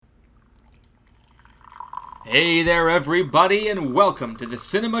Hey there, everybody, and welcome to the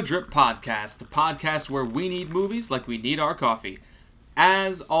Cinema Drip Podcast, the podcast where we need movies like we need our coffee.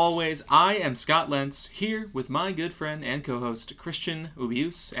 As always, I am Scott Lentz, here with my good friend and co-host Christian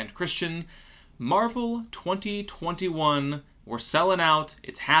Ubius. And Christian, Marvel 2021, we're selling out,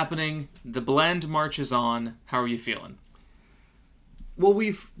 it's happening, the blend marches on. How are you feeling? Well,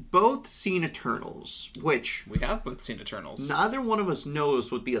 we've both seen Eternals, which... We have both seen Eternals. Neither one of us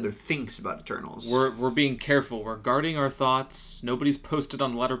knows what the other thinks about Eternals. We're being careful. We're guarding our thoughts. Nobody's posted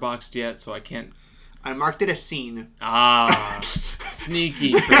on Letterboxd yet, so I can't... I marked it as seen. Ah,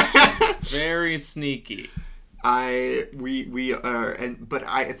 sneaky, Christian. Very sneaky. We are... But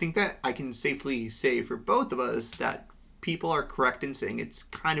I think that I can safely say for both of us that people are correct in saying it's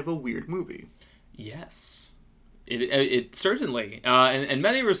kind of a weird movie. Yes. It certainly, in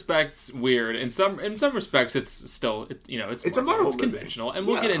many respects, weird. In some respects, it's still, it's a Marvel it's movie. conventional, and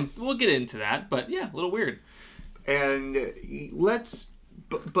we'll get into that. But yeah, a little weird. And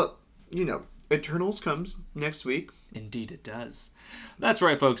but Eternals comes next week. Indeed, it does. That's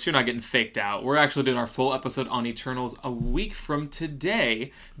right, folks. You're not getting faked out. We're actually doing our full episode on Eternals a week from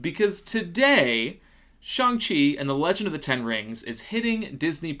today, because today, Shang-Chi and the Legend of the Ten Rings is hitting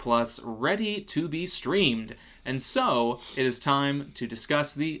Disney Plus, ready to be streamed. And so, it is time to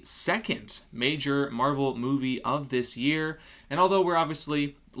discuss the second major Marvel movie of this year. And although we're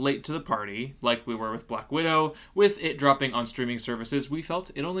obviously late to the party, like we were with Black Widow, with it dropping on streaming services, we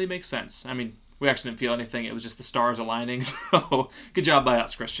felt it only makes sense. I mean, we actually didn't feel anything. It was just the stars aligning. So, good job by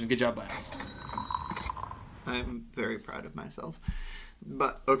us, Christian. Good job by us. I'm very proud of myself.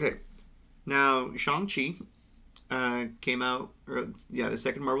 But, okay. Now, Shang-Chi came out, the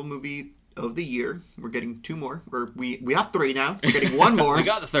second Marvel movie of the year. We're getting two more. We have three now. We're getting one more. We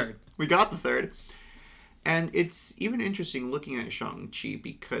got the third. And it's even interesting looking at Shang-Chi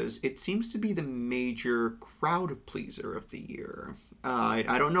because it seems to be the major crowd pleaser of the year.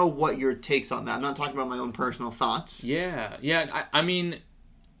 I don't know what your takes on that. I'm not talking about my own personal thoughts. Yeah. I mean,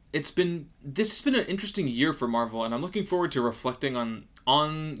 this has been an interesting year for Marvel, and I'm looking forward to reflecting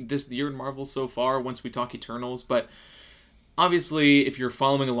on this year in Marvel so far once we talk Eternals. But obviously, if you're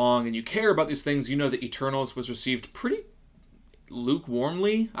following along and you care about these things, you know that Eternals was received pretty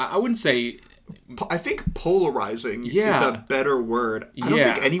lukewarmly. I wouldn't say... I think polarizing is a better word. I don't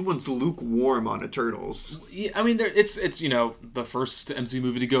think anyone's lukewarm on Eternals. Yeah, I mean, it's the first MCU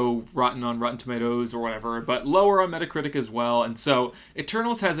movie to go rotten on Rotten Tomatoes or whatever, but lower on Metacritic as well. And so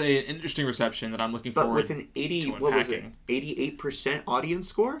Eternals has an interesting reception that I'm looking forward to unpacking. 88% audience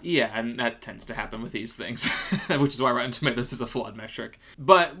score? Yeah, and that tends to happen with these things, which is why Rotten Tomatoes is a flawed metric.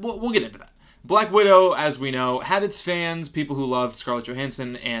 But we'll get into that. Black Widow, as we know, had its fans, people who loved Scarlett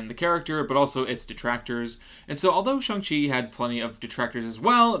Johansson and the character, but also its detractors. And so although Shang-Chi had plenty of detractors as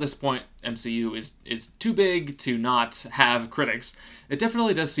well, at this point, MCU is too big to not have critics. It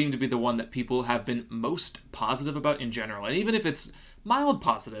definitely does seem to be the one that people have been most positive about in general. And even if it's mild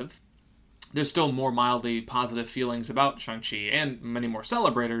positive, there's still more mildly positive feelings about Shang-Chi and many more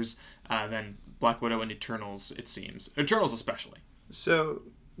celebrators than Black Widow and Eternals, it seems. Eternals especially. So...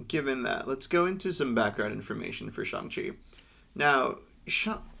 given that, let's go into some background information for Shang-Chi. Now,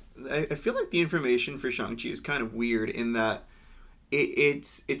 I feel like the information for Shang-Chi is kind of weird in that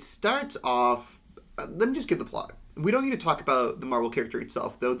it starts off... let me just give the plot. We don't need to talk about the Marvel character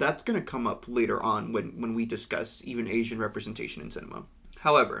itself, though that's going to come up later on when we discuss even Asian representation in cinema.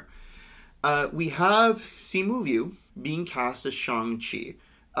 However, we have Simu Liu being cast as Shang-Chi.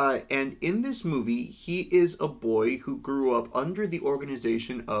 And in this movie, he is a boy who grew up under the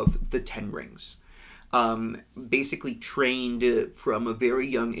organization of the Ten Rings. Basically trained from a very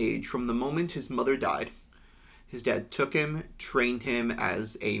young age. From the moment his mother died, his dad took him, trained him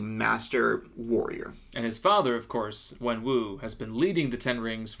as a master warrior. And his father, of course, Wen Wu, has been leading the Ten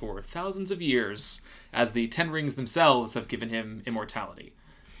Rings for thousands of years, as the Ten Rings themselves have given him immortality.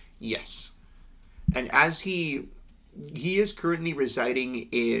 Yes. And as he is currently residing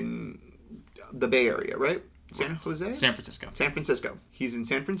in the Bay Area, right? San Jose? San Francisco. San Francisco. He's in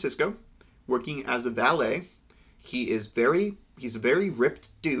San Francisco, working as a valet. He's a very ripped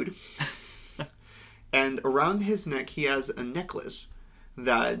dude. And around his neck, he has a necklace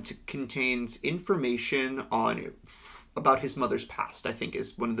that contains information about his mother's past, I think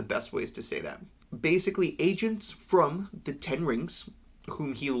is one of the best ways to say that. Basically, agents from the Ten Rings,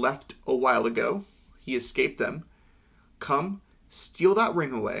 whom he left a while ago, he escaped them, come, steal that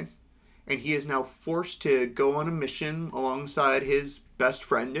ring away, and he is now forced to go on a mission alongside his best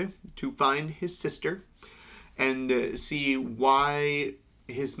friend to find his sister and see why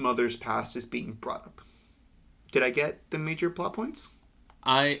his mother's past is being brought up. Did I get the major plot points?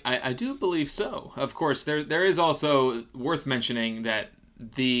 I do believe so. Of course, there is also worth mentioning that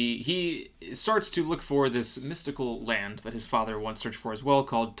he starts to look for this mystical land that his father once searched for as well,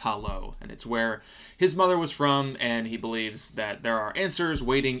 called Ta Lo, and it's where his mother was from, and he believes that there are answers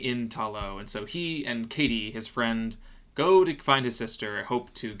waiting in Ta Lo, and so he and Katie, his friend, go to find his sister,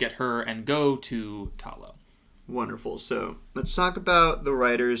 hope to get her, and go to Ta Lo. Wonderful. So let's talk about the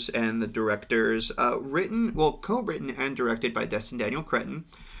writers and the directors. Co-written and directed by Destin Daniel Cretton,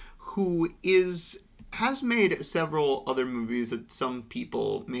 who has made several other movies that some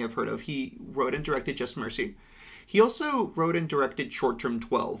people may have heard of. He wrote and directed Just Mercy. He also wrote and directed Short Term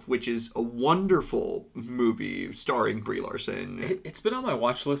 12, which is a wonderful movie starring Brie Larson. It's been on my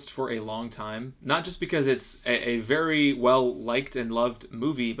watch list for a long time, not just because it's a very well-liked and loved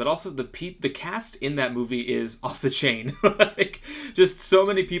movie, but also the cast in that movie is off the chain. Like, just so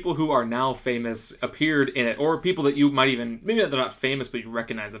many people who are now famous appeared in it, or people that you might even, maybe they're not famous, but you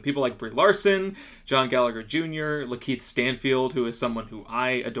recognize them. People like Brie Larson, John Gallagher Jr., Lakeith Stanfield, who is someone who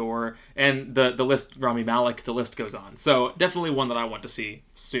I adore, and the list, Rami Malek, the list goes on. So definitely one that I want to see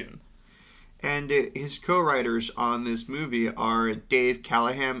soon. And his co-writers on this movie are Dave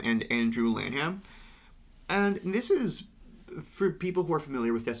Callaham and Andrew Lanham. And this is, for people who are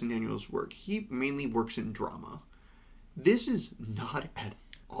familiar with Destin Daniel's work, he mainly works in drama. This is not at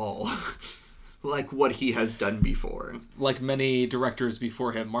all like what he has done before. Like many directors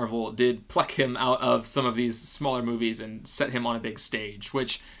before him, Marvel did pluck him out of some of these smaller movies and set him on a big stage,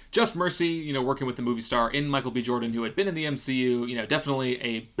 which Just Mercy, working with the movie star in Michael B. Jordan, who had been in the MCU, definitely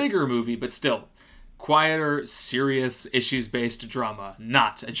a bigger movie, but still quieter, serious, issues-based drama,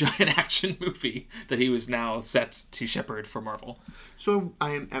 not a giant action movie that he was now set to shepherd for Marvel. So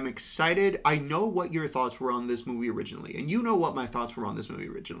I'm excited. I know what your thoughts were on this movie originally, and you know what my thoughts were on this movie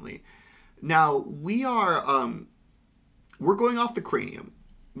originally. Now, we're going off the cranium.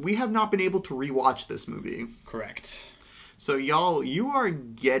 We have not been able to rewatch this movie. Correct. So, y'all, you are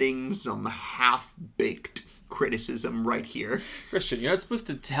getting some half-baked criticism right here. Christian, you're not supposed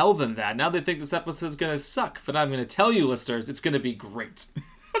to tell them that. Now they think this episode's going to suck, but I'm going to tell you, listeners, it's going to be great.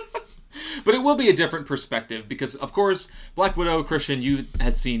 But it will be a different perspective because, of course, Black Widow, Christian, you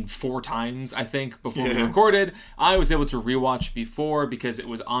had seen 4 times, I think, before we recorded. I was able to rewatch before because it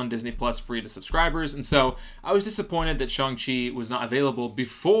was on Disney Plus free to subscribers. And so I was disappointed that Shang-Chi was not available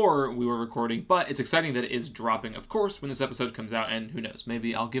before we were recording. But it's exciting that it is dropping, of course, when this episode comes out. And who knows,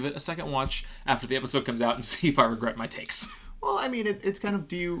 maybe I'll give it a second watch after the episode comes out and see if I regret my takes. Well, I mean, it's kind of,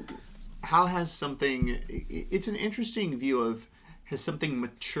 how has something, it's an interesting view of, has something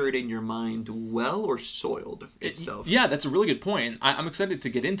matured in your mind well or soiled itself? Yeah, that's a really good point. I'm excited to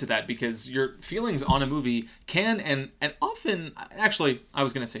get into that because your feelings on a movie can and often, actually, I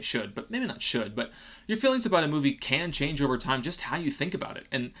was going to say should, but maybe not should, but your feelings about a movie can change over time, just how you think about it.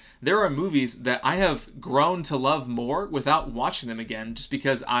 And there are movies that I have grown to love more without watching them again, just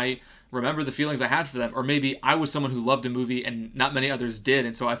because I remember the feelings I had for them, or maybe I was someone who loved a movie and not many others did,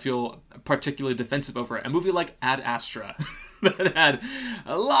 and so I feel particularly defensive over it. A movie like Ad Astra that had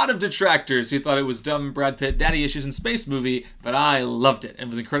a lot of detractors who thought it was dumb Brad Pitt daddy issues in space movie, but I loved it and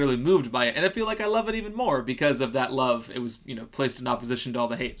was incredibly moved by it, and I feel like I love it even more because of that love. It was, placed in opposition to all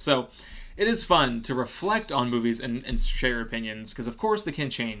the hate. So it is fun to reflect on movies and share your opinions, because of course they can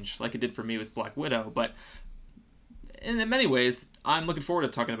change, like it did for me with Black Widow, but in many ways, I'm looking forward to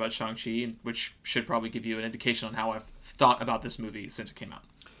talking about Shang-Chi, which should probably give you an indication on how I've thought about this movie since it came out.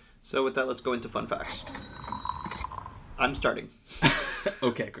 So with that, let's go into fun facts. I'm starting.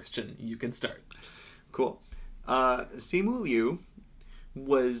 Okay, Christian, you can start. Cool. Simu Liu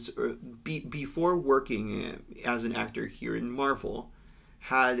was, before working as an actor here in Marvel,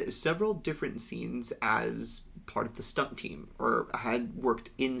 had several different scenes as part of the stunt team, or had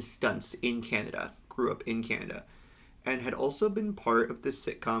worked in stunts in Canada, grew up in Canada, and had also been part of the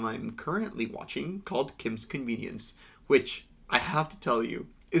sitcom I'm currently watching called Kim's Convenience, which I have to tell you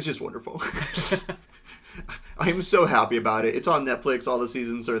is just wonderful. I'm so happy about it. It's on Netflix. All the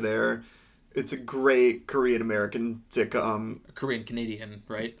seasons are there. It's a great Korean-American sitcom. Korean-Canadian,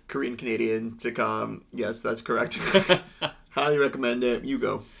 right? Korean-Canadian sitcom. Yes, that's correct. Highly recommend it. You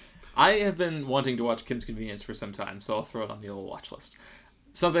go. I have been wanting to watch Kim's Convenience for some time, so I'll throw it on the old watch list.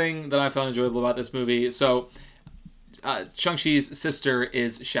 Something that I found enjoyable about this movie, so Shang-Chi's sister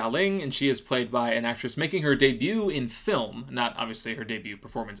is Xialing, and she is played by an actress making her debut in film, not obviously her debut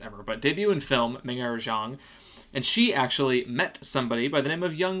performance ever, but debut in film, Meng'er Zhang, and she actually met somebody by the name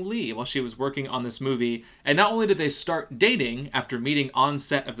of Young Lee while she was working on this movie, and not only did they start dating after meeting on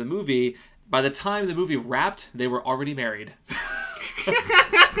set of the movie, by the time the movie wrapped, they were already married.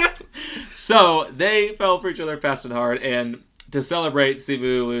 So they fell for each other fast and hard, and to celebrate,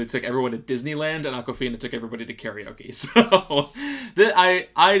 Simu took everyone to Disneyland, and Awkwafina took everybody to karaoke. So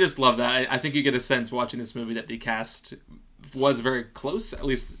I just love that. I think you get a sense watching this movie that the cast was very close. At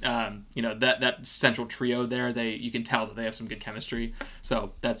least that central trio there. You can tell that they have some good chemistry.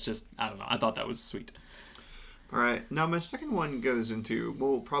 So that's just, I don't know. I thought that was sweet. All right. Now my second one goes into,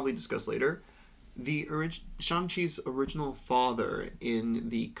 we'll probably discuss later. Shang-Chi's original father in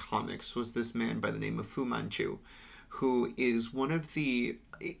the comics was this man by the name of Fu Manchu, who is one of the...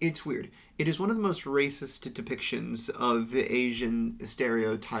 It's weird. It is one of the most racist depictions of Asian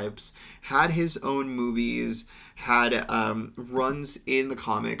stereotypes. Had his own movies, had runs in the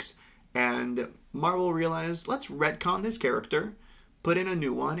comics, and Marvel realized, let's retcon this character, put in a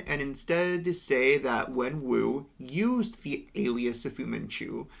new one, and instead say that Wen Wu used the alias of Fu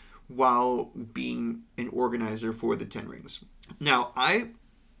Manchu while being an organizer for the Ten Rings. Now,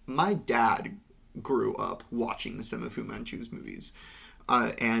 my dad grew up watching some of Fu Manchu's movies.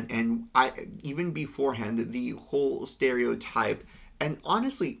 And I, even beforehand, the whole stereotype, and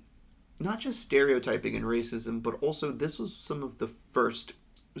honestly, not just stereotyping and racism, but also this was some of the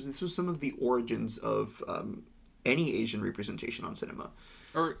origins of any Asian representation on cinema.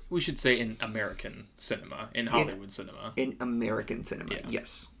 Or we should say in American cinema, in Hollywood cinema. In American cinema, yeah.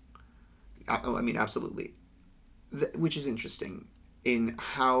 Yes. I mean, absolutely. Which is interesting in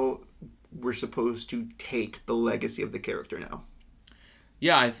how we're supposed to take the legacy of the character now.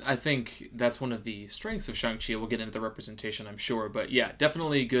 Yeah, I think that's one of the strengths of Shang-Chi. We'll get into the representation, I'm sure. But yeah,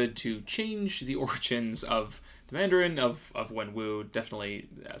 definitely good to change the origins of the Mandarin, of Wen Wu. Definitely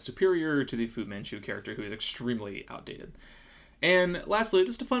superior to the Fu Manchu character, who is extremely outdated. And lastly,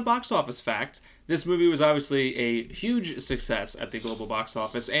 just a fun box office fact. This movie was obviously a huge success at the global box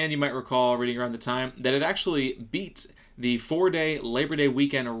office, and you might recall reading around the time that it actually beat the 4-day Labor Day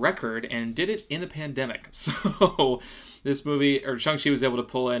weekend record and did it in a pandemic. So this movie, or Shang-Chi, was able to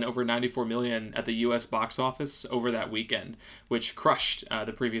pull in over $94 million at the U.S. box office over that weekend, which crushed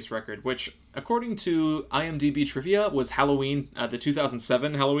the previous record, which, according to IMDb trivia, was Halloween, the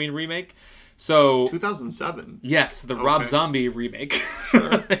 2007 Halloween remake. So 2007. Yes, the Rob Zombie remake.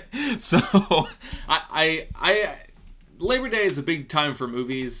 Sure. So I Labor Day is a big time for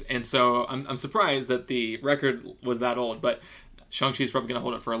movies, and so I'm surprised that the record was that old, but Shang-Chi is probably going to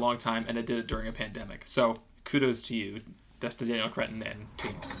hold it for a long time, and it did it during a pandemic. So kudos to you, Destin Daniel Cretton and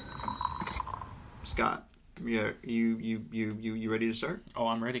team. Scott, yeah, you ready to start? Oh,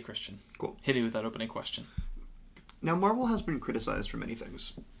 I'm ready, Christian. Cool. Hit me with that opening question. Now, Marvel has been criticized for many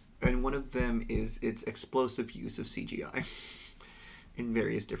things, and one of them is its explosive use of CGI in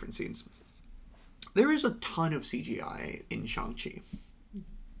various different scenes. There is a ton of CGI in Shang-Chi.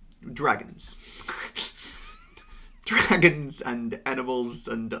 Dragons. Dragons and animals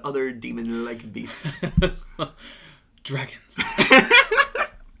and other demon-like beasts. Dragons.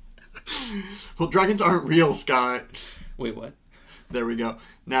 Well, dragons aren't real, Scott. Wait, what? There we go.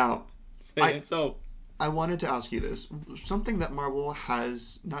 Now, So I wanted to ask you this. Something that Marvel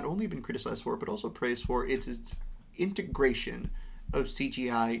has not only been criticized for, but also praised for, it's its integration of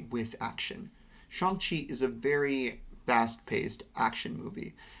CGI with action. Shang-Chi is a very fast-paced action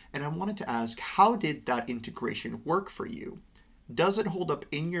movie, and I wanted to ask, how did that integration work for you? Does it hold up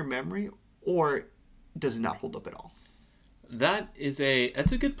in your memory, or does it not hold up at all? That's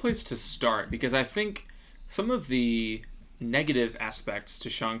a good place to start, because I think some of the negative aspects to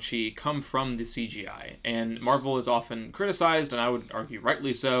Shang-Chi come from the CGI, and Marvel is often criticized, and I would argue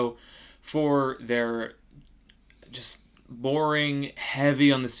rightly so, for their just boring,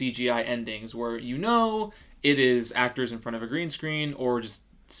 heavy on the CGI endings, where it is actors in front of a green screen or just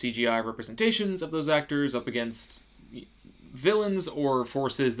CGI representations of those actors up against villains or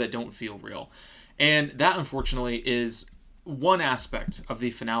forces that don't feel real. And that, unfortunately, is one aspect of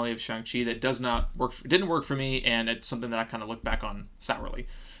the finale of Shang-Chi that didn't work for me, and it's something that I kind of look back on sourly.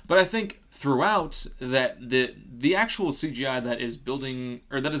 But I think throughout that the actual CGI that is building,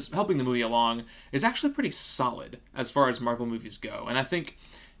 or that is helping the movie along, is actually pretty solid as far as Marvel movies go. And I think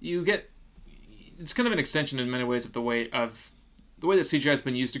it's kind of an extension in many ways of the way that CGI has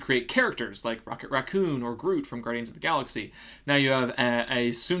been used to create characters like Rocket Raccoon or Groot from Guardians of the Galaxy. Now you have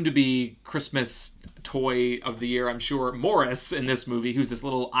a soon-to-be Christmas toy of the year, I'm sure, Morris in this movie, who's this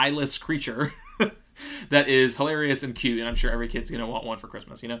little eyeless creature that is hilarious and cute, and I'm sure every kid's going to want one for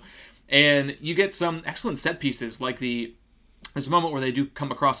Christmas, And you get some excellent set pieces, like there's a moment where they do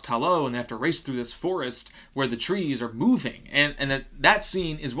come across Ta Lo, and they have to race through this forest where the trees are moving, and that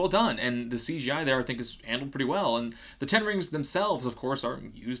scene is well done, and the CGI there, I think, is handled pretty well. And the Ten Rings themselves, of course, are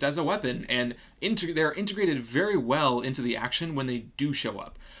used as a weapon, and they're integrated very well into the action when they do show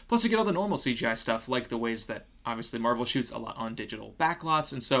up. Plus, you get all the normal CGI stuff, like the ways that obviously Marvel shoots a lot on digital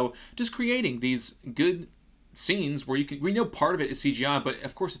backlots, and so just creating these good scenes where we know part of it is CGI, but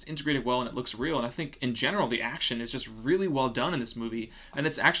of course it's integrated well and it looks real. And I think in general the action is just really well done in this movie, and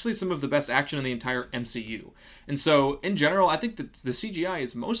it's actually some of the best action in the entire MCU. And so in general, I think that the CGI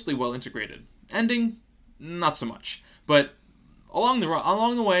is mostly well integrated. Ending, not so much, but along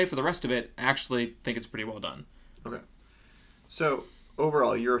the way for the rest of it, I actually think it's pretty well done. Okay, so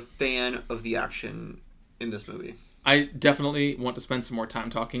overall, you're a fan of the action in this movie. I definitely want to spend some more time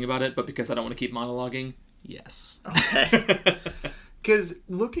talking about it, but because I don't want to keep monologuing, yes. Okay. Because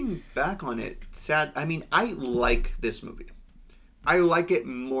looking back on it, I like this movie. I like it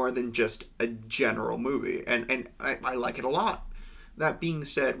more than just a general movie, and I like it a lot. That being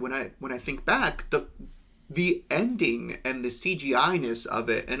said, when I think back, the ending and the CGI-ness of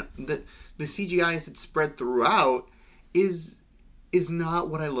it, and the CGI as it's spread throughout, is not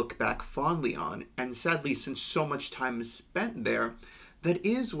what I look back fondly on. And sadly, since so much time is spent there, that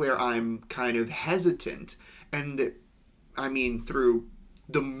is where I'm kind of hesitant. And I mean, through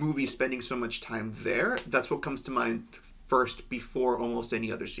the movie spending so much time there, that's what comes to mind first before almost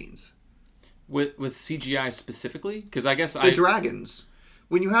any other scenes. With CGI specifically? Because I guess the dragons.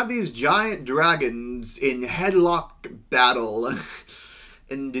 When you have these giant dragons in headlock battle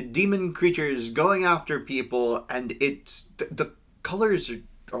and the demon creatures going after people, and it's the colors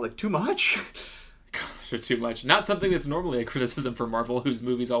are like too much. Colors are too much. Not something that's normally a criticism for Marvel, whose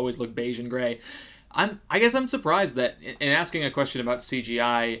movies always look beige and gray. I guess I'm surprised that in asking a question about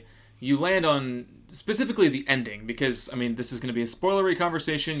CGI, you land on specifically the ending, because, I mean, this is going to be a spoilery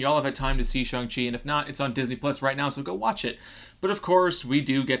conversation. Y'all have had time to see Shang-Chi, and if not, it's on Disney Plus right now, so go watch it. But of course, we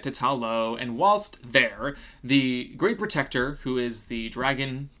do get to Ta Lo, and whilst there, the Great Protector, who is the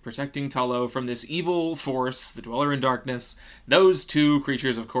dragon protecting Ta Lo from this evil force, the Dweller in Darkness, those two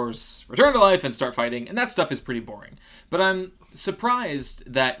creatures, of course, return to life and start fighting, and that stuff is pretty boring. But I'm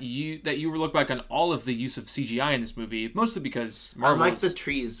surprised that you look back on all of the use of CGI in this movie, mostly because Marvel the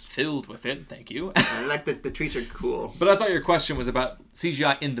trees filled with it. Thank you. I like that the trees are cool. But I thought your question was about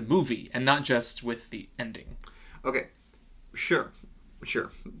CGI in the movie and not just with the ending. Okay, sure.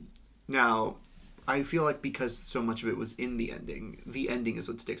 Now, I feel like because so much of it was in the ending is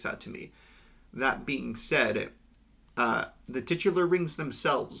what sticks out to me. That being said, the titular rings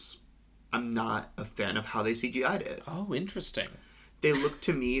themselves, I'm not a fan of how they CGI'd it. Oh, interesting. They look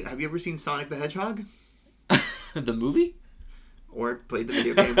to me... Have you ever seen Sonic the Hedgehog? The movie? Or played the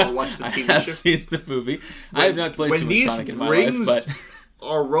video game or watched the TV show? I have seen the movie. I have not played too much Sonic in my life, but...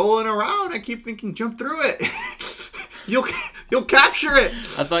 are rolling around, I keep thinking, jump through it. You'll capture it.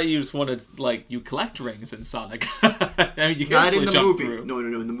 I thought you just wanted, you collect rings in Sonic. I mean, you can not in the jump movie. Through. No.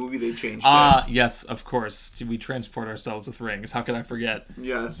 In the movie they changed it. Yes, of course. We transport ourselves with rings. How could I forget?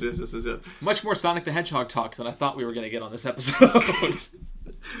 Yes. Much more Sonic the Hedgehog talk than I thought we were going to get on this episode.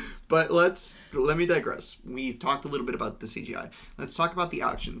 But let me digress. We've talked a little bit about the CGI. Let's talk about the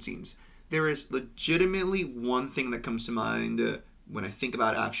action scenes. There is legitimately one thing that comes to mind when I think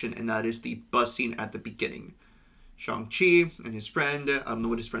about action, and that is the bus scene at the beginning. Shang-Chi and his friend, I don't know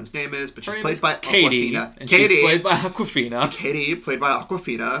what his friend's name is, but she's played by Katie, Awkwafina. And she's played by Awkwafina. Katie, played by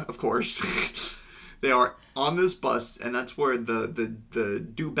Awkwafina, of course. They are on this bus, and that's where the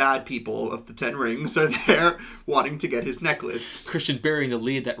do-bad people of the Ten Rings are there wanting to get his necklace. Christian bearing the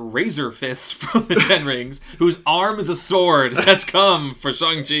lead that Razor Fist from the Ten Rings, whose arm is a sword, has come for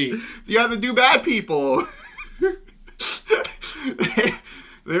Shang-Chi. Yeah, the do-bad people.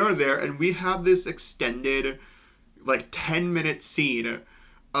 They are there, and we have this extended... 10-minute scene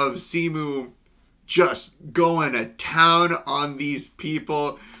of Simu just going to town on these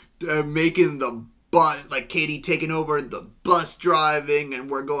people, making the bus, Katie taking over the bus driving, and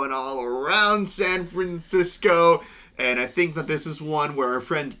we're going all around San Francisco. And I think that this is one where our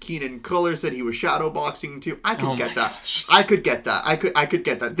friend Keenan Culler said he was shadowboxing too. I could get that. Gosh. I could get that. I could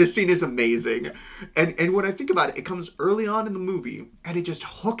get that. This scene is amazing. And when I think about it, it comes early on in the movie and it just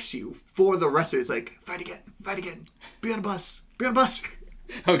hooks you for the rest of it. It's like, fight again. Be on a bus.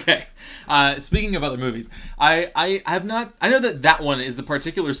 Okay. Speaking of other movies, I have not... I know that one is the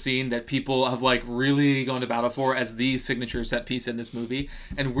particular scene that people have really gone to battle for as the signature set piece in this movie.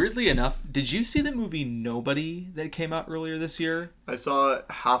 And weirdly enough, did you see the movie Nobody that came out earlier this year? I saw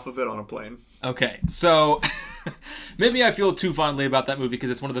half of it on a plane. Okay, so maybe I feel too fondly about that movie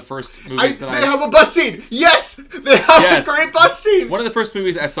because it's one of the first movies They have a bus scene! Yes! They have a great bus scene! One of the first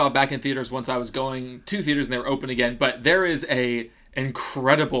movies I saw back in theaters once I was going to theaters and they were open again, but there is a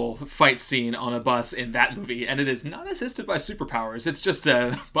incredible fight scene on a bus in that movie, and it is not assisted by superpowers. It's just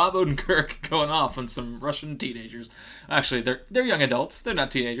Bob Odenkirk going off on some Russian teenagers. Actually, they're young adults. They're not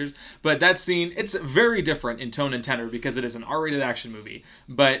teenagers. But that scene, it's very different in tone and tenor because it is an R-rated action movie.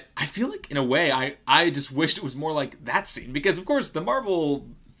 But I feel like, in a way, I just wished it was more like that scene. Because, of course, the Marvel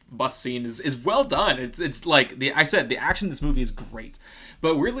bus scene is well done. It's like, the action in this movie is great.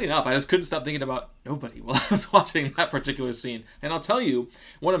 But weirdly enough, I just couldn't stop thinking about nobody while I was watching that particular scene. And I'll tell you,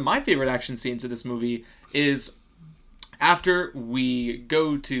 one of my favorite action scenes in this movie is after we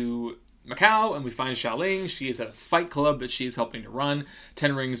go to Macau and we find Xialing. She is at a fight club that she's helping to run.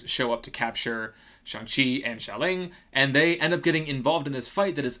 Ten Rings show up to capture Shang-Chi and Xialing, and they end up getting involved in this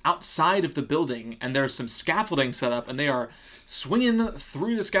fight that is outside of the building, and there's some scaffolding set up, and they are swinging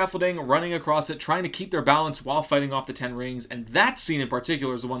through the scaffolding, running across it, trying to keep their balance while fighting off the Ten Rings, and that scene in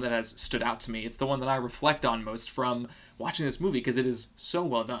particular is the one that has stood out to me. It's the one that I reflect on most from watching this movie, because it is so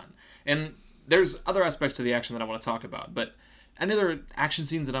well done. And there's other aspects to the action that I want to talk about, but any other action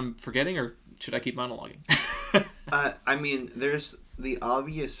scenes that I'm forgetting, or should I keep monologuing? I mean, there's the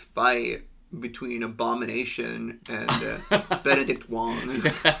obvious fight between Abomination and Benedict Wong.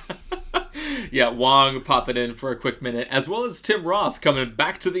 Yeah, Wong popping in for a quick minute, as well as Tim Roth coming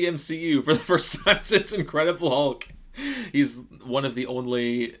back to the MCU for the first time since Incredible Hulk. He's one of the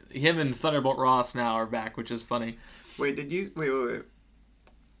only... Him and Thunderbolt Ross now are back, which is funny. Wait.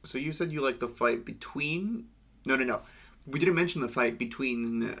 So you said you liked the fight between... No. We didn't mention the fight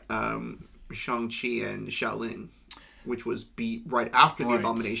between Shang-Chi and Xiaolin, which was right after the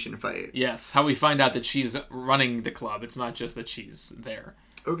Abomination fight. Yes, how we find out that she's running the club. It's not just that she's there.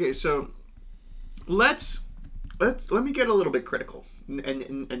 Okay, so let me get a little bit critical,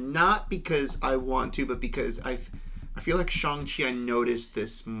 and not because I want to, but because I feel like Shang-Chi, I noticed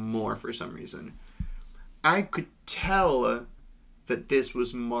this more for some reason. I could tell that this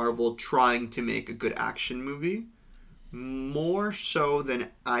was Marvel trying to make a good action movie, more so than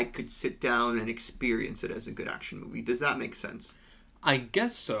I could sit down and experience it as a good action movie. Does that make sense? I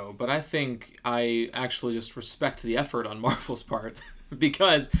guess so, but I think I actually just respect the effort on Marvel's part.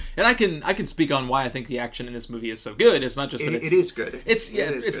 Because, and I can speak on why I think the action in this movie is so good. It's not just that it is good.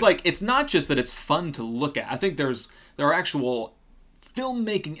 It's not just that it's fun to look at. I think there are actual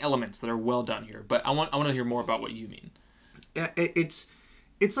filmmaking elements that are well done here. But I want to hear more about what you mean. It's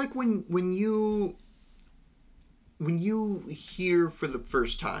like when you hear for the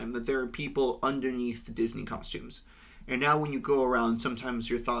first time that there are people underneath the Disney costumes. And now when you go around, sometimes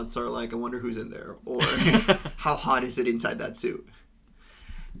your thoughts are like, I wonder who's in there. Or how hot is it inside that suit?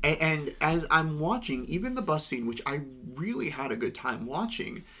 And as I'm watching, even the bus scene, which I really had a good time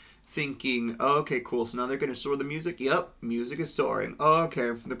watching, thinking, oh, okay, cool. So now they're going to soar the music? Yep, music is soaring. Oh,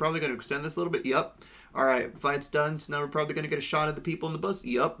 okay. They're probably going to extend this a little bit? Yep. All right, fight's done. So now we're probably going to get a shot of the people in the bus?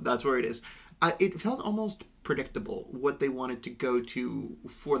 Yep, that's where it is. It felt almost predictable what they wanted to go to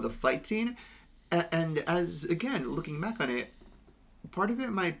for the fight scene. And as, again, looking back on it, part of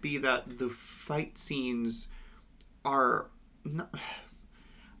it might be that the fight scenes are not...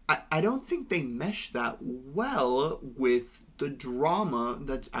 I don't think they mesh that well with the drama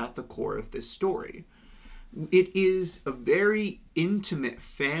that's at the core of this story. It is a very intimate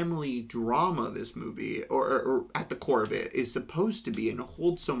family drama, this movie, or at the core of it, is supposed to be, and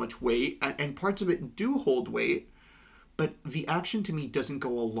holds so much weight, and parts of it do hold weight, but the action to me doesn't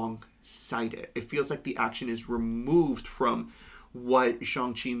go alongside it. It feels like the action is removed from what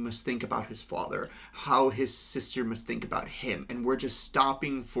Shang-Chi must think about his father, how his sister must think about him, and we're just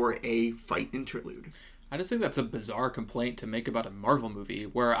stopping for a fight interlude. I just think that's a bizarre complaint to make about a Marvel movie,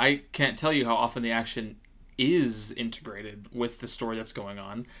 where I can't tell you how often the action is integrated with the story that's going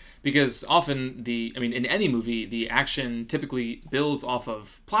on, because often in any movie, the action typically builds off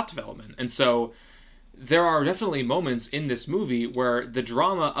of plot development, and so there are definitely moments in this movie where the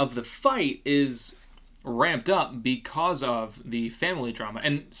drama of the fight is ramped up because of the family drama.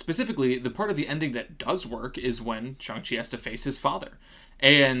 And specifically, the part of the ending that does work is when Shang-Chi has to face his father.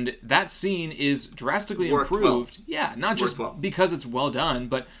 And that scene is drastically improved. Well. Yeah, not just because it's well done,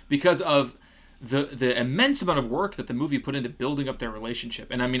 but because of the immense amount of work that the movie put into building up their relationship.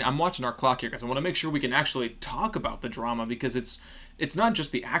 And I mean, I'm watching our clock here, guys. I want to make sure we can actually talk about the drama, because it's not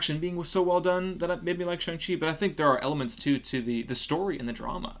just the action being so well done that made me like Shang-Chi, but I think there are elements too to the story and the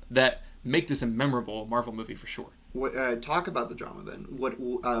drama that make this a memorable Marvel movie for sure. Talk about the drama then.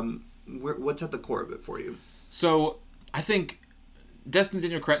 What's at the core of it for you? So I think Destin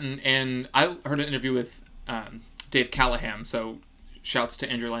Daniel Cretton, and I heard an interview with Dave Callahan, so shouts to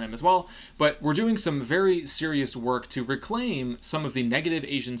Andrew Lanham as well, but we're doing some very serious work to reclaim some of the negative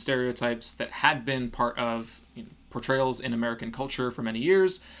Asian stereotypes that had been part of portrayals in American culture for many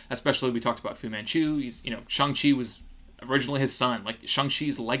years. Especially, we talked about Fu Manchu. Shang-Chi was originally his son. Like,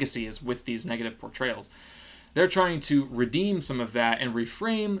 Shang-Chi's legacy is with these negative portrayals. They're trying to redeem some of that and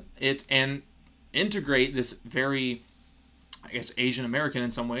reframe it and integrate this very, I guess, Asian American in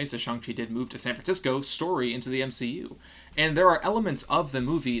some ways, as Shang-Chi did move to San Francisco, story into the MCU. And there are elements of the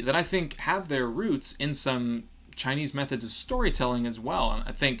movie that I think have their roots in some Chinese methods of storytelling as well. And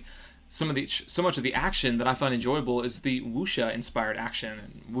I think so much of the action that I find enjoyable is the wuxia-inspired action.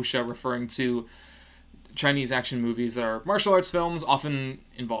 And wuxia referring to Chinese action movies that are martial arts films, often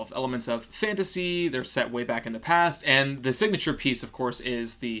involve elements of fantasy. They're set way back in the past, and the signature piece, of course,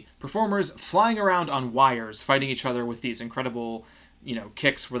 is the performers flying around on wires, fighting each other with these incredible,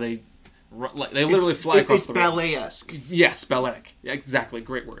 kicks where they literally fly across the room. It's ballet-esque. Yes, balletic. Exactly,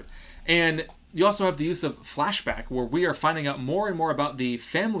 great word. And you also have the use of flashback, where we are finding out more and more about the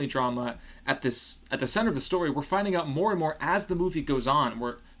family drama at the center of the story. We're finding out more and more as the movie goes on.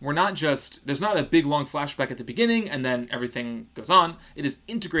 We're not just, there's not a big long flashback at the beginning and then everything goes on. It is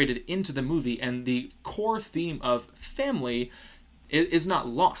integrated into the movie, and the core theme of family is not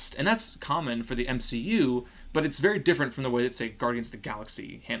lost. And that's common for the MCU, but it's very different from the way that, say, Guardians of the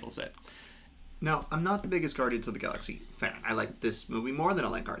Galaxy handles it. Now, I'm not the biggest Guardians of the Galaxy fan. I like this movie more than I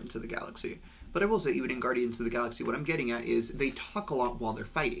like Guardians of the Galaxy. But I will say, even in Guardians of the Galaxy, what I'm getting at is they talk a lot while they're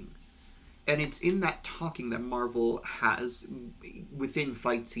fighting. And it's in that talking that Marvel has within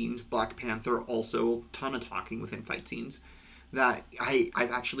fight scenes. Black Panther also a ton of talking within fight scenes. That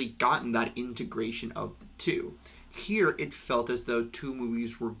I've actually gotten that integration of the two. Here, it felt as though two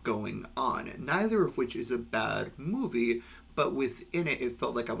movies were going on, neither of which is a bad movie, but within it, it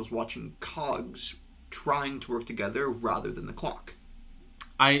felt like I was watching cogs trying to work together rather than the clock.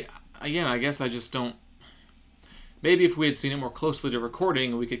 I guess I just don't... Maybe if we had seen it more closely to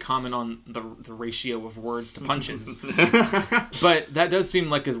recording, we could comment on the ratio of words to punches. But that does seem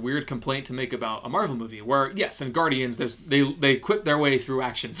like a weird complaint to make about a Marvel movie, where, yes, in Guardians, they quit their way through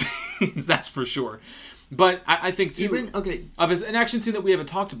action scenes, that's for sure. But I think, too, of an action scene that we haven't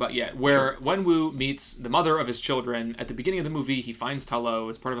talked about yet, where Wenwu meets the mother of his children at the beginning of the movie. He finds Ta Lo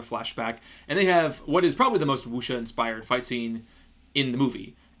as part of a flashback, and they have what is probably the most wuxia-inspired fight scene in the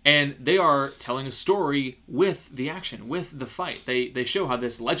movie. And they are telling a story with the action, with the fight. They show how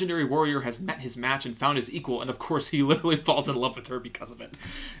this legendary warrior has met his match and found his equal, and of course he literally falls in love with her because of it.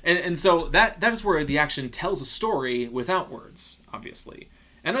 And so that is where the action tells a story without words, obviously.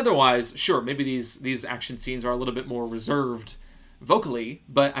 And otherwise, sure, maybe these action scenes are a little bit more reserved vocally,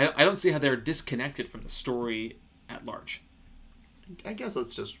 but I don't see how they're disconnected from the story at large. I guess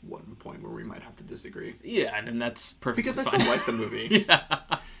that's just one point where we might have to disagree. Yeah, and that's perfectly because I fine. still like the movie. Yeah.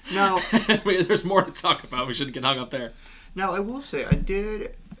 Now, there's more to talk about. We shouldn't get hung up there. Now, I will say,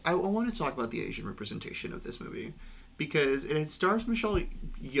 I want to talk about the Asian representation of this movie, because it stars Michelle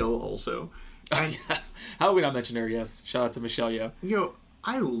Yeoh also. And, How would we not mention her? Yes. Shout out to Michelle Yeoh.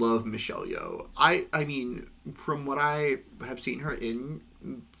 I love Michelle Yeoh. I mean, from what I have seen her in,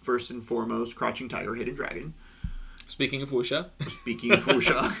 first and foremost, Crouching Tiger, Hidden Dragon. Speaking of wuxia.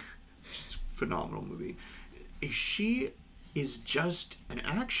 Just phenomenal movie. She is just an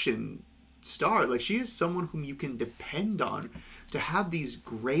action star. Like, she is someone whom you can depend on to have these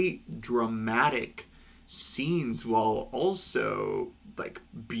great dramatic scenes while also, like,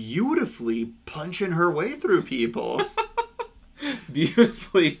 beautifully punching her way through people.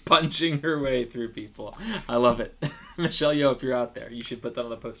 Beautifully punching her way through people. I love it. Michelle Yeoh, if you're out there, you should put that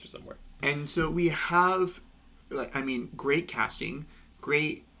on a poster somewhere. And so we have, great casting,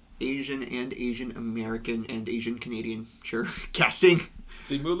 great Asian and Asian American and Asian Canadian, sure, casting.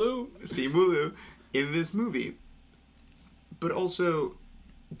 Simu Liu in this movie. But also,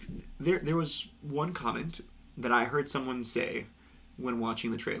 there was one comment that I heard someone say when watching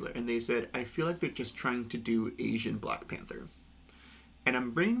the trailer, and they said, I feel like they're just trying to do Asian Black Panther. And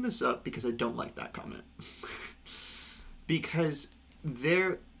I'm bringing this up because I don't like that comment. Because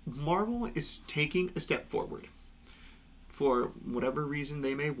Marvel is taking a step forward. For whatever reason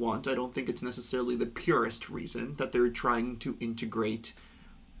they may want, I don't think it's necessarily the purest reason that they're trying to integrate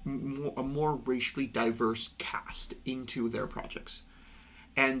a more racially diverse cast into their projects.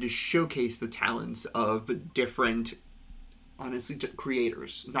 And to showcase the talents of different, honestly,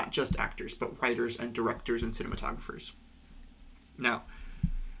 creators. Not just actors, but writers and directors and cinematographers. Now,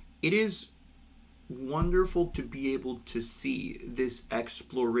 it is wonderful to be able to see this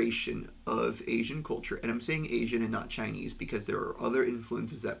exploration of Asian culture. And I'm saying Asian and not Chinese because there are other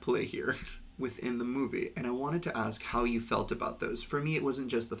influences at play here within the movie. And I wanted to ask how you felt about those. For me, it wasn't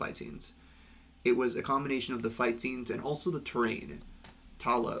just the fight scenes. It was a combination of the fight scenes and also the terrain.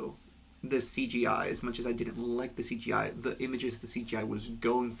 Ta Lo, the CGI, as much as I didn't like the CGI, the images the CGI was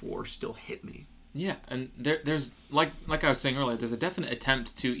going for still hit me. Yeah, and there's like I was saying earlier, there's a definite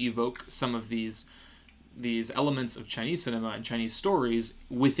attempt to evoke some of these elements of Chinese cinema and Chinese stories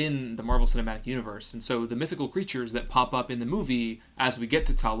within the Marvel Cinematic Universe. And so the mythical creatures that pop up in the movie as we get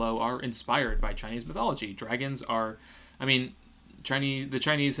to Ta Lo are inspired by Chinese mythology. Dragons are, I mean, the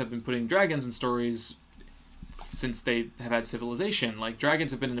Chinese have been putting dragons in stories since they have had civilization. Like,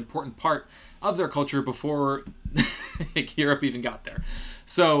 dragons have been an important part of their culture before Europe even got there.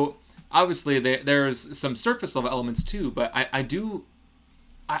 So obviously there's some surface level elements too, but I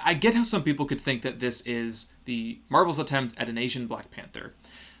get how some people could think that this is the Marvel's attempt at an Asian Black Panther,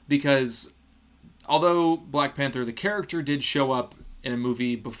 because although Black Panther, the character, did show up in a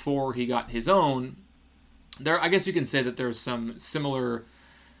movie before he got his own, I guess you can say that there's some similarities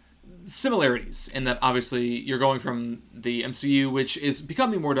in that obviously you're going from the MCU, which is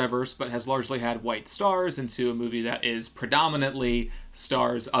becoming more diverse but has largely had white stars, into a movie that is predominantly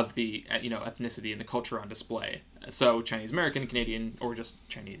stars of the ethnicity and the culture on display. So Chinese American, Canadian, or just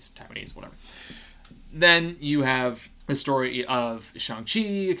Chinese, Taiwanese, whatever. Then you have the story of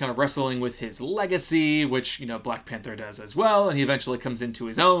Shang-Chi kind of wrestling with his legacy, which Black Panther does as well, and he eventually comes into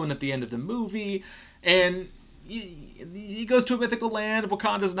his own at the end of the movie, and he goes to a mythical land.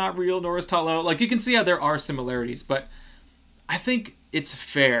 Wakanda's not real, nor is Ta Lo. Like, you can see how there are similarities, but I think it's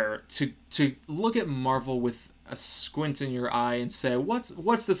fair to look at Marvel with a squint in your eye and say,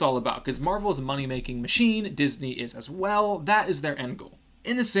 what's this all about? Because Marvel is a money-making machine. Disney is as well. That is their end goal.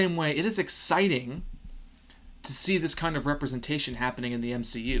 In the same way, it is exciting to see this kind of representation happening in the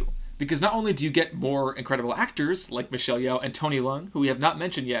MCU. Because not only do you get more incredible actors like Michelle Yeoh and Tony Leung, who we have not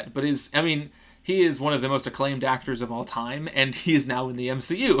mentioned yet, but he is one of the most acclaimed actors of all time, and he is now in the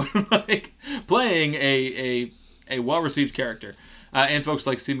MCU, like playing a well-received character. And folks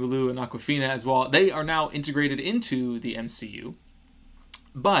like Simu Liu and Awkwafina as well, they are now integrated into the MCU.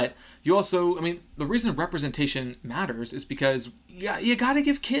 But you also, the reason representation matters is because you gotta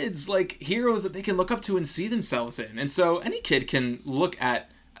give kids like heroes that they can look up to and see themselves in. And so any kid can look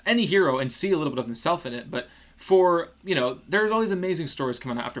at any hero and see a little bit of themselves in it, but for, there's all these amazing stories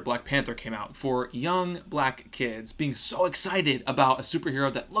coming out after Black Panther came out for young black kids being so excited about a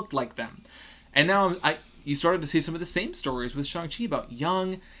superhero that looked like them. And now you started to see some of the same stories with Shang-Chi about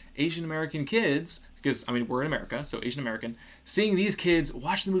young Asian American kids, because, we're in America, so Asian American, seeing these kids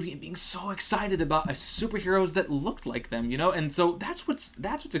watch the movie and being so excited about superheroes that looked like them, And so that's what's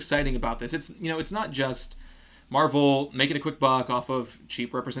exciting about this. It's, it's not just Marvel making a quick buck off of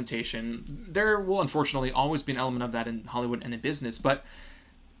cheap representation. There will unfortunately always be an element of that in Hollywood and in business, but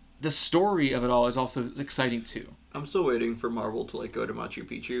the story of it all is also exciting too. I'm still waiting for Marvel to go to Machu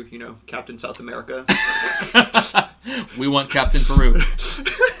Picchu, Captain South America. We want Captain Peru.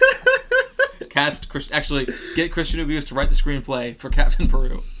 Get Christian Ubers to write the screenplay for Captain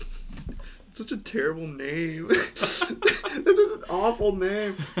Peru. It's such a terrible name. That's an awful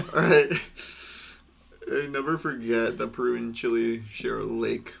name. All right. Never forget that Peru and Chile share a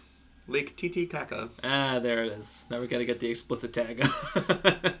lake. Lake Titicaca. Ah, there it is. Now we gotta get the explicit tag.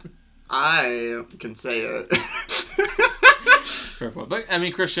 I can say it. Fair point. But,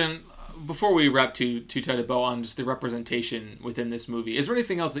 Christian, before we wrap too tight a bow on just the representation within this movie, is there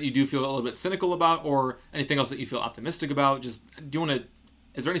anything else that you do feel a little bit cynical about, or anything else that you feel optimistic about? Is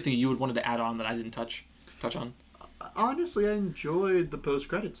there anything you would wanted to add on that I didn't touch on? Honestly, I enjoyed the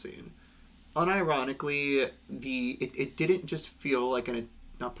post-credit scene. Unironically, it didn't just feel like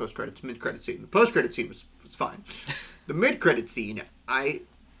not post-credits, mid-credit scene. The post-credit scene was fine. The mid-credit scene,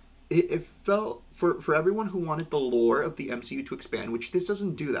 it felt, for everyone who wanted the lore of the MCU to expand, which this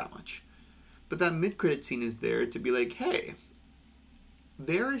doesn't do that much, but that mid-credit scene is there to be like, hey,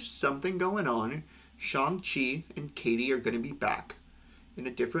 there is something going on. Shang-Chi and Katie are going to be back in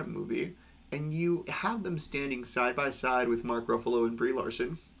a different movie, and you have them standing side by side with Mark Ruffalo and Brie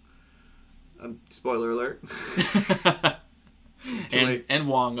Larson. Spoiler alert. and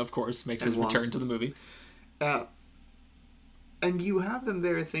Wong, of course, makes his return to the movie. And you have them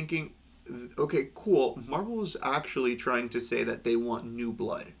there thinking, okay, cool. Marvel is actually trying to say that they want new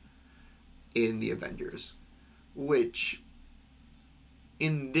blood in the Avengers, which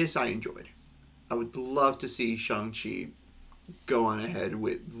in this I enjoyed. I would love to see Shang-Chi go on ahead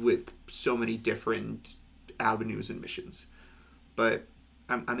with so many different avenues and missions. But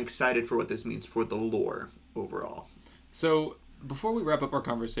I'm excited for what this means for the lore overall. So, before we wrap up our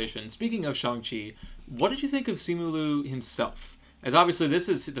conversation, speaking of Shang-Chi, what did you think of Simu Liu himself? As obviously this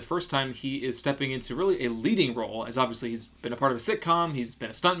is the first time he is stepping into really a leading role, as obviously he's been a part of a sitcom, he's been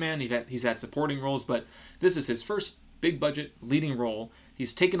a stuntman, he's had supporting roles, but this is his first big budget leading role.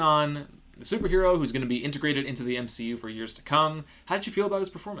 He's taken on the superhero who's going to be integrated into the MCU for years to come. How did you feel about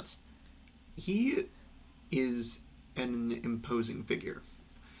his performance? He is an imposing figure,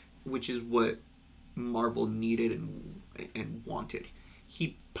 which is what Marvel needed and wanted.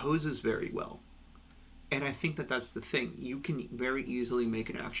 He poses very well. And I think that that's the thing. You can very easily make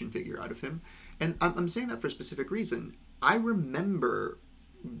an action figure out of him. And I'm saying that for a specific reason. I remember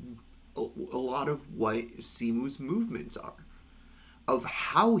a lot of what Simu's movements are, of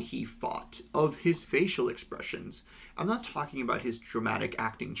how he fought, of his facial expressions. I'm not talking about his dramatic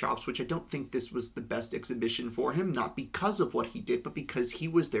acting chops, which I don't think this was the best exhibition for him, not because of what he did, but because he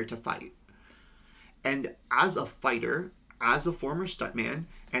was there to fight. And as a fighter, as a former stuntman,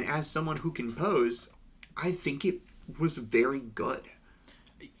 and as someone who can pose, I think it was very good.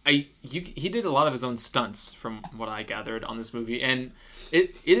 He did a lot of his own stunts, from what I gathered on this movie, and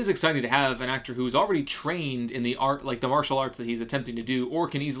it is exciting to have an actor who's already trained in the art, like the martial arts that he's attempting to do, or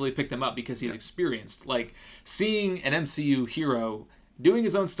can easily pick them up because he's experienced. Like, seeing an MCU hero doing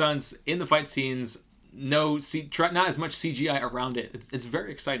his own stunts in the fight scenes, not as much CGI around it. It's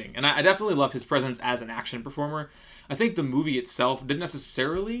very exciting, and I definitely love his presence as an action performer. I think the movie itself didn't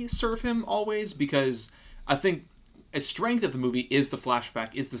necessarily serve him always, because I think a strength of the movie is the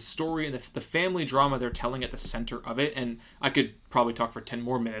flashback, is the story, and the family drama they're telling at the center of it. And I could probably talk for 10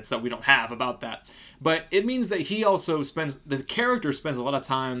 more minutes that we don't have about that. But it means that he also the character spends a lot of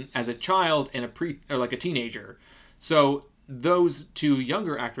time as a child and a teenager. So those two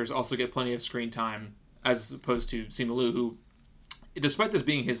younger actors also get plenty of screen time, as opposed to Simu Liu, who, despite this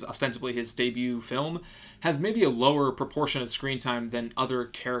being ostensibly his debut film, has maybe a lower proportion of screen time than other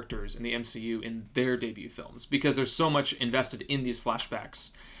characters in the MCU in their debut films, because there's so much invested in these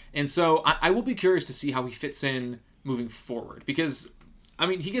flashbacks. And so I will be curious to see how he fits in moving forward, because, I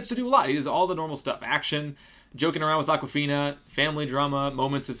mean, he gets to do a lot. He does all the normal stuff: action, joking around with Awkwafina, family drama,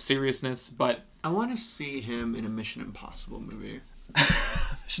 moments of seriousness, but I want to see him in a Mission Impossible movie.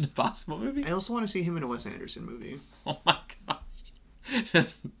 Mission Impossible movie? I also want to see him in a Wes Anderson movie. Oh my gosh.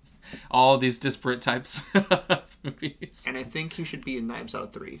 Just all these disparate types of movies. And I think he should be in Knives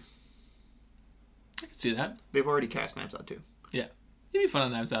Out 3. I can see that. They've already cast Knives Out 2. Yeah. It'd be fun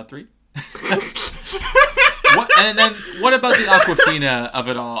on Knives Out 3. And then, what about the Awkwafina of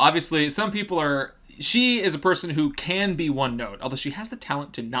it all? Obviously, some people are... She is a person who can be one note, although she has the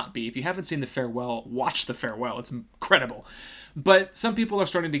talent to not be. If you haven't seen The Farewell, watch The Farewell. It's incredible. But some people are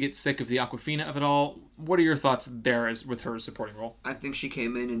starting to get sick of the Awkwafina of it all. What are your thoughts there with her supporting role? I think she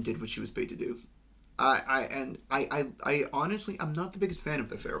came in and did what she was paid to do. I honestly, I'm not the biggest fan of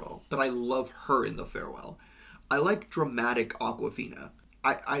The Farewell, but I love her in The Farewell. I like dramatic Awkwafina.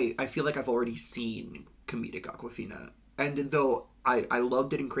 I feel like I've already seen comedic Awkwafina. And though I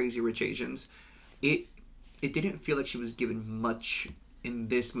loved it in Crazy Rich Asians, it didn't feel like she was given much in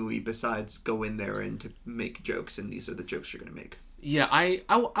this movie besides go in there and to make jokes, and these are the jokes you're going to make. Yeah, I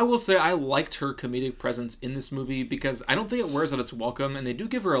will say I liked her comedic presence in this movie, because I don't think it wears out its welcome, and they do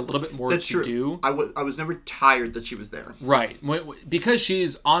give her a little bit more to do. I was never tired that she was there. Right, because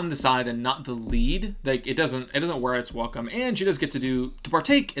she's on the side and not the lead. Like, it doesn't wear out its welcome, and she does get to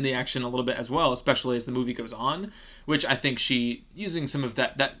partake in the action a little bit as well, especially as the movie goes on, which I think she, using some of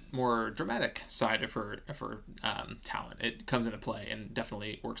that more dramatic side of her talent, it comes into play and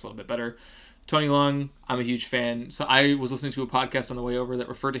definitely works a little bit better. Tony Leung, I'm a huge fan. So I was listening to a podcast on the way over that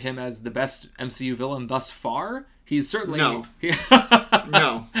referred to him as the best MCU villain thus far. He's certainly... No.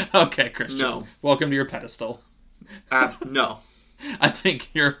 No. Okay, Christian. No. Welcome to your pedestal. No. I think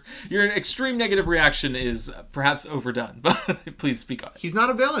your extreme negative reaction is perhaps overdone, but please speak on it. He's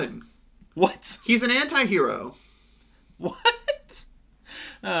not a villain. What? He's an anti-hero. What?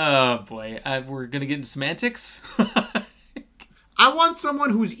 Oh, boy. We're going to get into semantics? I want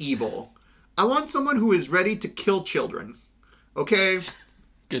someone who's evil. I want someone who is ready to kill children. Okay?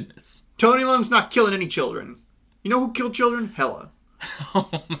 Goodness. Tony Leung's not killing any children. You know who killed children? Hela. Oh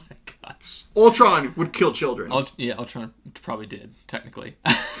my gosh. Ultron would kill children. Ultron probably did, technically.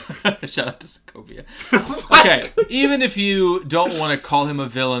 Shout out to Sokovia. Okay, even if you don't want to call him a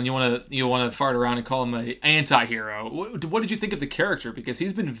villain, you want to fart around and call him an anti-hero, what did you think of the character? Because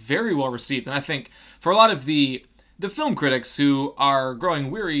he's been very well received, and I think for a lot of the film critics who are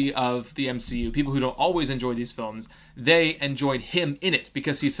growing weary of the MCU, people who don't always enjoy these films, they enjoyed him in it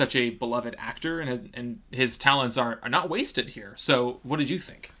because he's such a beloved actor, and his talents are not wasted here. So what did you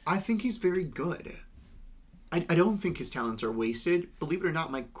think? I think he's very good. I don't think his talents are wasted. Believe it or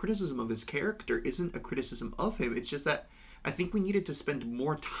not, my criticism of his character isn't a criticism of him. It's just that I think we needed to spend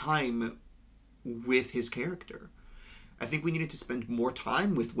more time with his character. I think we needed to spend more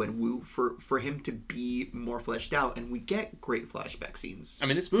time with Wenwu for him to be more fleshed out, and we get great flashback scenes. I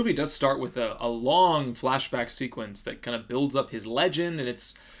mean, this movie does start with a long flashback sequence that kind of builds up his legend, and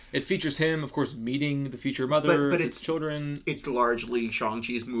it features him, of course, meeting the future mother, his children. It's largely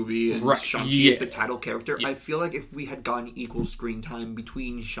Shang-Chi's movie, and right. Shang-Chi is the title character. Yeah. I feel like if we had gotten equal screen time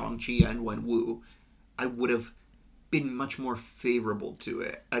between Shang-Chi and Wenwu, I would have been much more favorable to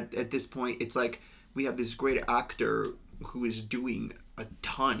it. At this point, it's like we have this great actor who is doing a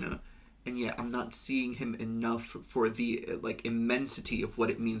ton, and yet I'm not seeing him enough for the immensity of what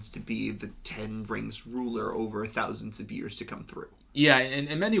it means to be the Ten Rings ruler over thousands of years to come through. Yeah,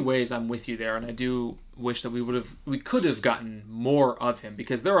 in many ways I'm with you there, and I do wish that we could have gotten more of him,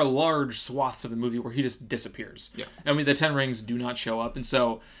 because there are large swaths of the movie where he just disappears. Yeah. I mean, the Ten Rings do not show up, and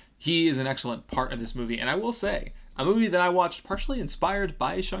so he is an excellent part of this movie. And I will say, a movie that I watched partially inspired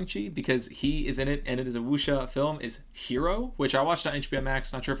by Shang-Chi, because he is in it, and it is a wuxia film, is Hero, which I watched on HBO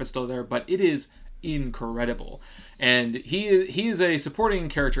Max. Not sure if it's still there, but it is incredible. And he is a supporting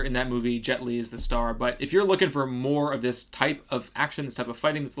character in that movie. Jet Li is the star. But if you're looking for more of this type of action, this type of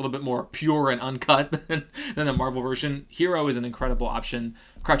fighting that's a little bit more pure and uncut than the Marvel version, Hero is an incredible option.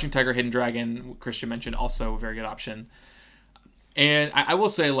 Crouching Tiger, Hidden Dragon, Christian mentioned, also a very good option. And I will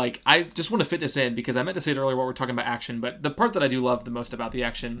say, I just want to fit this in, because I meant to say it earlier while we're talking about action, but the part that I do love the most about the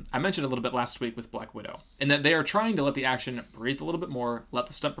action, I mentioned a little bit last week with Black Widow, and that they are trying to let the action breathe a little bit more, let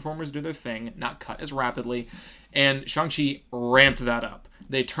the stunt performers do their thing, not cut as rapidly, and Shang-Chi ramped that up.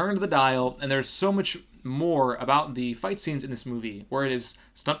 They turned the dial, and there's so much more about the fight scenes in this movie, where it is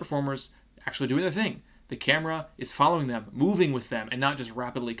stunt performers actually doing their thing. The camera is following them, moving with them, and not just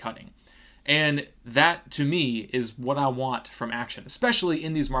rapidly cutting. And that, to me, is what I want from action, especially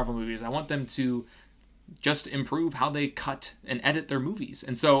in these Marvel movies. I want them to just improve how they cut and edit their movies.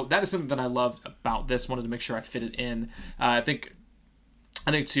 And so that is something that I loved about this. Wanted to make sure I fit it in. I think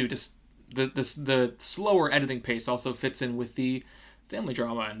too, just the slower editing pace also fits in with the family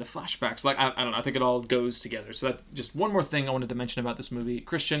drama and the flashbacks. I don't know. I think it all goes together. So that's just one more thing I wanted to mention about this movie.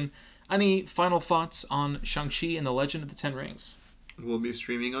 Christian, any final thoughts on Shang-Chi and the Legend of the Ten Rings? Will be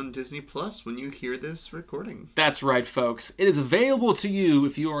streaming on Disney Plus when you hear this recording. That's right, folks. It is available to you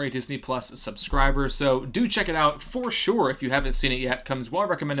if you are a Disney Plus subscriber, so do check it out for sure if you haven't seen it yet. Comes well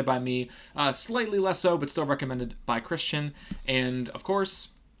recommended by me, slightly less so, but still recommended by Christian. And, of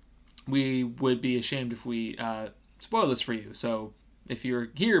course, we would be ashamed if we spoil this for you. So if you're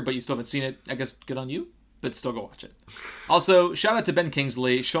here but you still haven't seen it, I guess good on you, but still go watch it. Also, shout out to Ben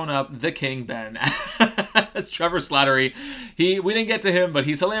Kingsley, showing up, the King Ben, as Trevor Slattery. We didn't get to him, but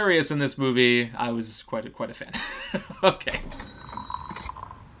he's hilarious in this movie. I was quite a fan. Okay.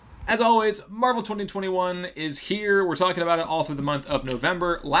 As always, Marvel 2021 is here. We're talking about it all through the month of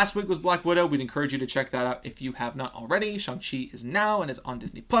November. Last week was Black Widow. We'd encourage you to check that out if you have not already. Shang-Chi is now and is on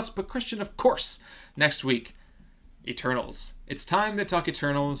Disney Plus. But Christian, of course, next week, Eternals. It's time to talk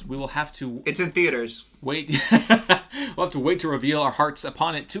Eternals. We will have to... It's in theaters. Wait. We'll have to wait to reveal our hearts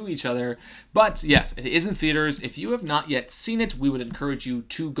upon it to each other. But yes, it is in theaters. If you have not yet seen it, we would encourage you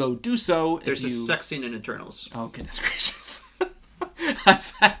to go do so. There's a sex scene in Eternals. Oh, goodness gracious. I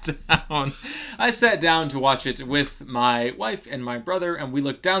sat down to watch it with my wife and my brother, and we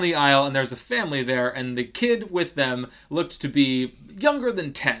looked down the aisle, and there's a family there, and the kid with them looked to be younger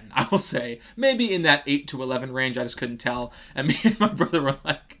than 10, I will say. Maybe in that 8 to 11 range, I just couldn't tell. And me and my brother were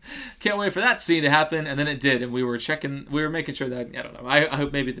like, can't wait for that scene to happen, and then it did, and we were making sure that, I don't know, I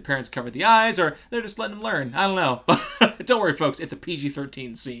hope maybe the parents covered the eyes, or they're just letting them learn. I don't know. Don't worry, folks, it's a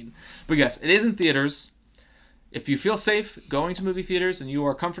PG-13 scene. But yes, it is in theaters. If you feel safe going to movie theaters and you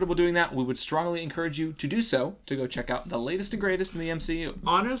are comfortable doing that, we would strongly encourage you to do so, to go check out the latest and greatest in the MCU.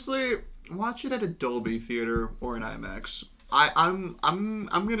 Honestly, watch it at a Dolby theater or an IMAX. I'm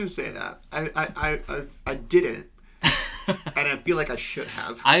gonna say that. I didn't. And I feel like I should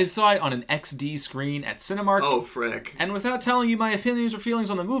have. I saw it on an XD screen at Cinemark. Oh, frick. And without telling you my opinions or feelings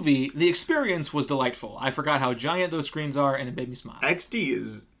on the movie, the experience was delightful. I forgot how giant those screens are, and it made me smile. XD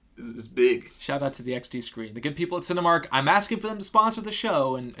is big. Shout out to the XD screen. The good people at Cinemark. I'm asking for them to sponsor the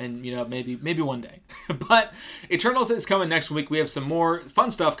show, and maybe one day. But Eternals is coming next week. We have some more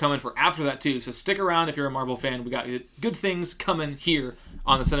fun stuff coming for after that too. So stick around if you're a Marvel fan. We got good things coming here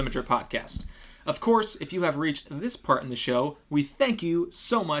on the Cinema Drip Podcast. Of course, if you have reached this part in the show, we thank you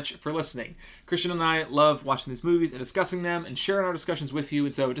so much for listening. Christian and I love watching these movies and discussing them and sharing our discussions with you,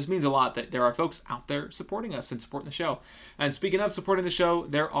 and so it just means a lot that there are folks out there supporting us and supporting the show. And speaking of supporting the show,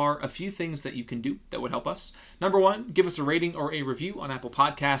 there are a few things that you can do that would help us. Number one, give us a rating or a review on Apple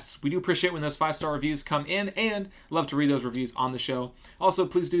Podcasts. We do appreciate when those 5-star reviews come in and love to read those reviews on the show. Also,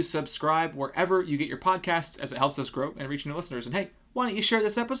 please do subscribe wherever you get your podcasts, as it helps us grow and reach new listeners. And hey, why don't you share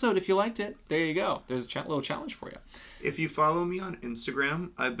this episode if you liked it? There you go. There's a little challenge for you. If you follow me on Instagram,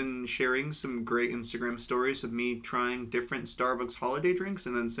 I've been sharing some great Instagram stories of me trying different Starbucks holiday drinks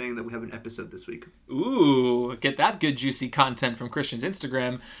and then saying that we have an episode this week. Ooh, get that good juicy content from Christian's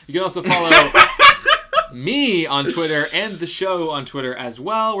Instagram. You can also follow me on Twitter and the show on Twitter as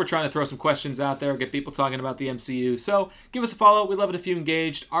well. We're trying to throw some questions out there, get people talking about the MCU. So give us a follow. We'd love it if you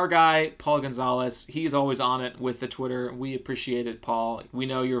engaged. Our guy, Paul Gonzalez, he's always on it with the Twitter. We appreciate it, Paul. We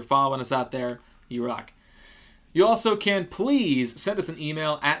know you're following us out there. You rock. You also can please send us an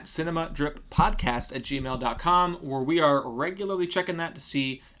email at cinemadrippodcast@gmail.com, where we are regularly checking that to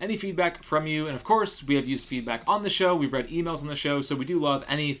see any feedback from you. And of course, we have used feedback on the show. We've read emails on the show, so we do love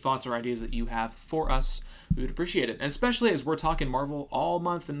any thoughts or ideas that you have for us. We would appreciate it. And especially as we're talking Marvel all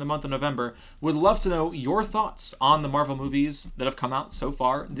month in the month of November, would love to know your thoughts on the Marvel movies that have come out so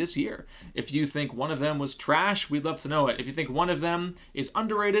far this year. If you think one of them was trash, we'd love to know it. If you think one of them is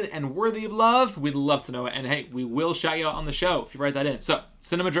underrated and worthy of love, we'd love to know it. And hey, we will shout you out on the show if you write that in. So,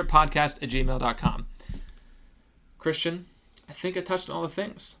 cinemadrippodcast@gmail.com. Christian, I think I touched on all the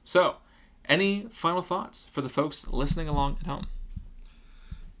things. So, any final thoughts for the folks listening along at home?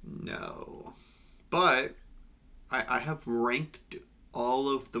 No. But I have ranked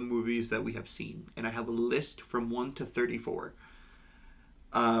all of the movies that we have seen, and I have a list from 1 to 34.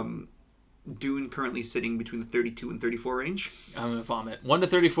 Dune currently sitting between the 32 and 34 range. I'm going to vomit. 1 to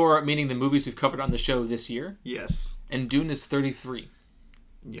 34, meaning the movies we've covered on the show this year? Yes. And Dune is 33.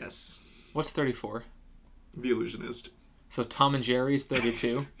 Yes. What's 34? The Illusionist. So Tom and Jerry is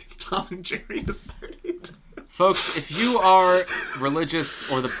 32? Tom and Jerry is 32. Folks, if you are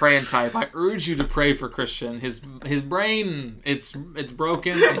religious or the praying type, I urge you to pray for Christian. His brain, it's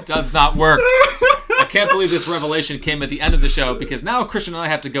broken. It does not work. I can't believe this revelation came at the end of the show, because now Christian and I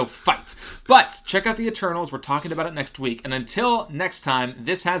have to go fight. But check out the Eternals. We're talking about it next week. And until next time,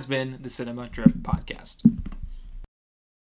 this has been the Cinema Drip Podcast.